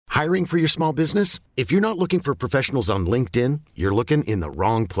Hiring for your small business? If you're not looking for professionals on LinkedIn, you're looking in the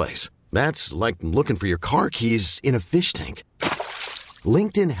wrong place. That's like looking for your car keys in a fish tank.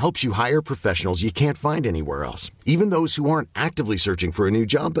 LinkedIn helps you hire professionals you can't find anywhere else, even those who aren't actively searching for a new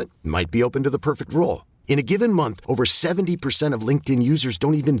job but might be open to the perfect role. In a given month, over 70% of LinkedIn users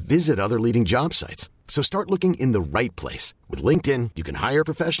don't even visit other leading job sites. So start looking in the right place. With LinkedIn, you can hire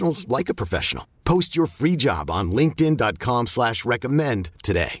professionals like a professional. Post your free job on linkedin.com/recommend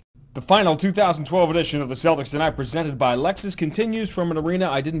today. The final 2012 edition of the Celtics Tonight, presented by Lexus, continues from an arena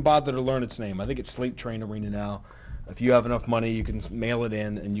I didn't bother to learn its name. I think it's Slate Train Arena now. If you have enough money, you can mail it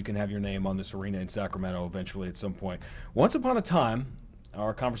in, and you can have your name on this arena in Sacramento eventually at some point. Once upon a time,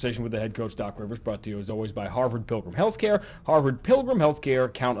 our conversation with the head coach, Doc Rivers, brought to you as always by Harvard Pilgrim Healthcare. Harvard Pilgrim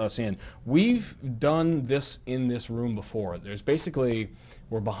Healthcare, count us in. We've done this in this room before. There's basically,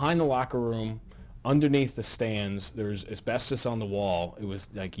 we're behind the locker room, underneath the stands. There's asbestos on the wall. It was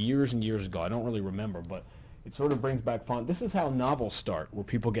like years and years ago. I don't really remember, but it sort of brings back fun. This is how novels start, where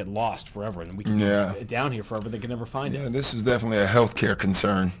people get lost forever, and we can get down here forever. They can never find us. This is definitely a healthcare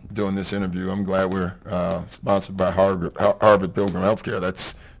concern doing this interview. I'm glad we're sponsored by Harvard Pilgrim Healthcare.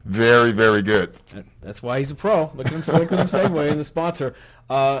 That's very, very good. That's why he's a pro. Look at him segue in the sponsor.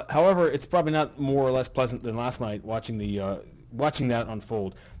 However, it's probably not more or less pleasant than last night watching that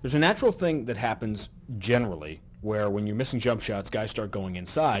unfold. There's a natural thing that happens generally where when you're missing jump shots, guys start going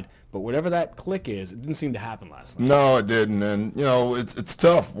inside. But whatever that click is, it didn't seem to happen last night. No, it didn't. And, it's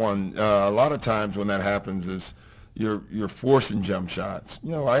tough. A lot of times when that happens is you're forcing jump shots.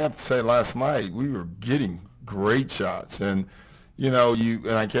 I have to say last night we were getting great shots. And, and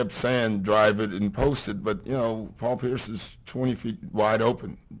I kept saying drive it and post it. But, Paul Pierce is 20 feet wide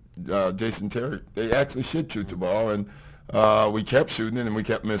open. Jason Terry, they actually should shoot the ball. And we kept shooting it and we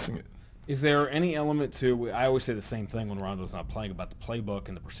kept missing it. Is there any element to, I always say the same thing when Rondo's not playing about the playbook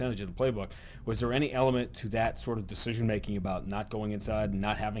and the percentage of the playbook, was there any element to that sort of decision-making about not going inside and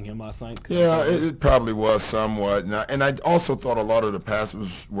not having him last night? Yeah, it probably was somewhat. And I also thought a lot of the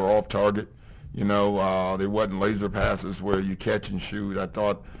passes were off target. They wasn't laser passes where you catch and shoot. I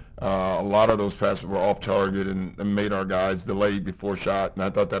thought a lot of those passes were off target and made our guys delay before shot, and I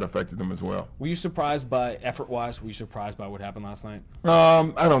thought that affected them as well. Were you surprised by, effort-wise, were you surprised by what happened last night?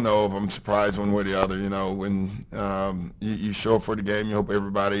 I don't know if I'm surprised one way or the other. When you show up for the game, you hope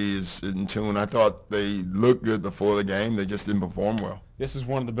everybody is in tune. I thought they looked good before the game. They just didn't perform well. This is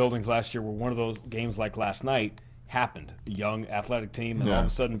one of the buildings last year where one of those games like last night happened. A young athletic team, and all of a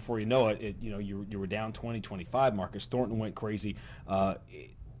sudden, before you know it, you were down 20-25. Marcus Thornton went crazy.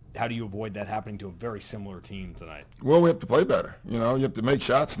 How do you avoid that happening to a very similar team tonight? Well, we have to play better. You have to make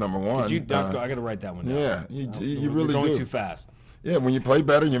shots, number one. I got to write that one down. Yeah, you really do. You're going too fast. Yeah, when you play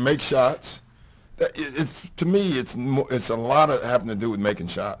better, you make shots. To me, it's a lot of having to do with making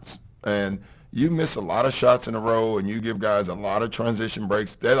shots. And you miss a lot of shots in a row, and you give guys a lot of transition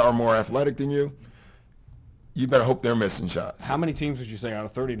breaks that are more athletic than you. You better hope they're missing shots. How many teams would you say out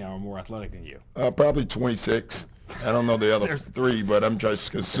of 30 now are more athletic than you? Probably 26. I don't know the other three, but I'm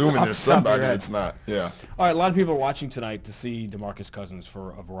just assuming there's somebody that's not. Yeah. All right, a lot of people are watching tonight to see DeMarcus Cousins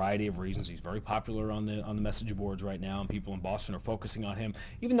for a variety of reasons. He's very popular on the message boards right now, and people in Boston are focusing on him.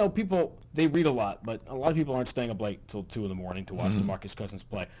 Even though they read a lot, but a lot of people aren't staying up late till 2 in the morning to watch DeMarcus Cousins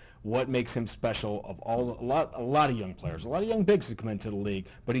play. What makes him special of a lot of young players, a lot of young bigs that come into the league,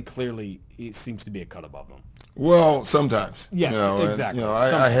 but he seems to be a cut above them. Well, sometimes. Yes, exactly.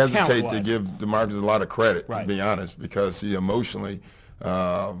 I hesitate to give DeMarcus a lot of credit, to be honest, because he emotionally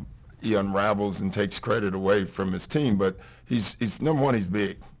he unravels and takes credit away from his team. But he's number one, he's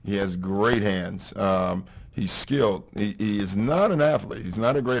big. He has great hands. He's skilled. He is not an athlete. He's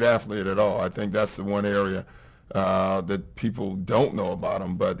not a great athlete at all. I think that's the one area that people don't know about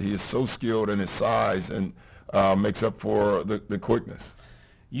him. But he is so skilled in his size and makes up for the quickness.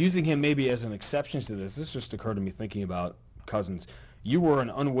 Using him maybe as an exception to this just occurred to me thinking about Cousins. You were an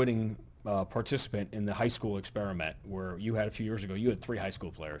unwitting participant in the high school experiment where you had a few years ago, you had 3 high school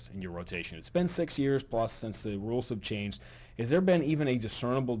players in your rotation. It's been 6 years plus since the rules have changed. Has there been even a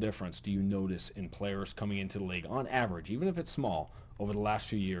discernible difference, do you notice, in players coming into the league on average, even if it's small, over the last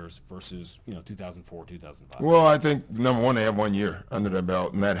few years versus 2004, 2005? Well, I think, number one, they have 1 year under their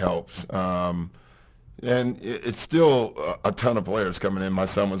belt, and that helps. And it's still a ton of players coming in. My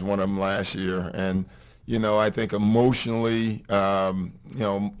son was one of them last year. And, I think emotionally,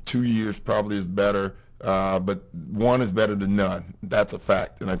 2 years probably is better. But 1 is better than none. That's a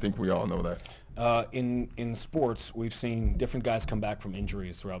fact. And I think we all know that. In sports, we've seen different guys come back from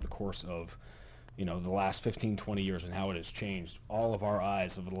injuries throughout the course of the last 15, 20 years and how it has changed. All of our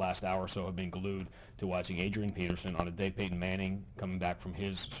eyes over the last hour or so have been glued to watching Adrian Peterson on a day Peyton Manning coming back from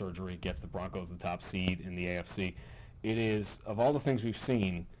his surgery gets the Broncos the top seed in the AFC. It is, of all the things we've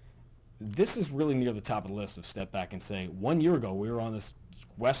seen, this is really near the top of the list of step back and say, 1 year ago we were on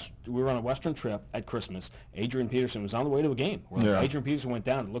a Western trip at Christmas. Adrian Peterson was on the way to a game. Adrian Peterson went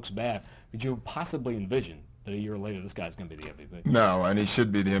down. It looks bad. Could you possibly envision that a year later this guy's going to be the MVP? No, and he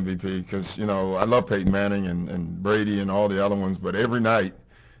should be the MVP because, I love Peyton Manning and Brady and all the other ones, but every night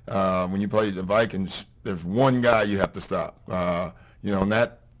when you play the Vikings, there's one guy you have to stop. And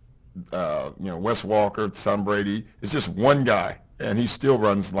that, Wes Walker, Tom Brady, is just one guy, and he still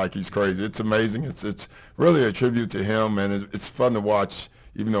runs like he's crazy. It's amazing. It's really a tribute to him, and it's fun to watch,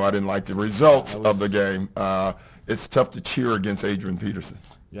 even though I didn't like the results of the game. It's tough to cheer against Adrian Peterson.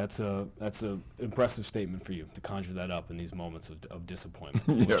 That's a impressive statement for you to conjure that up in these moments of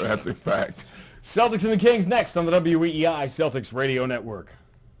disappointment. Yeah, that's a fact. Celtics and the Kings next on the WEEI Celtics Radio Network.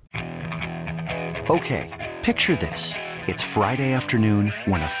 Okay, picture this. It's Friday afternoon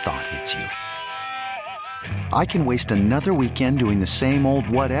when a thought hits you. I can waste another weekend doing the same old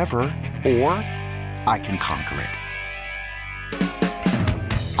whatever, or I can conquer it.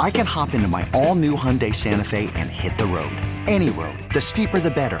 I can hop into my all-new Hyundai Santa Fe and hit the road. Any road. The steeper,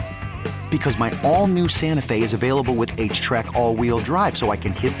 the better. Because my all-new Santa Fe is available with H-Track all-wheel drive, so I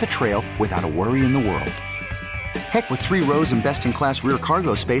can hit the trail without a worry in the world. Heck, with 3 rows and best-in-class rear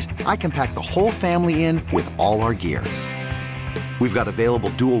cargo space, I can pack the whole family in with all our gear. We've got available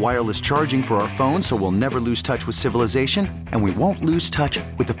dual wireless charging for our phones, so we'll never lose touch with civilization, and we won't lose touch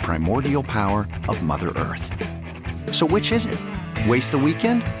with the primordial power of Mother Earth. So which is it? Waste the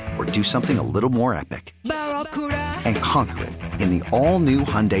weekend or do something a little more epic? And conquer it in the all-new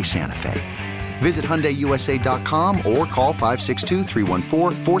Hyundai Santa Fe. Visit HyundaiUSA.com or call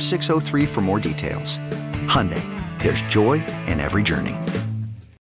 562-314-4603 for more details. Hyundai, there's joy in every journey.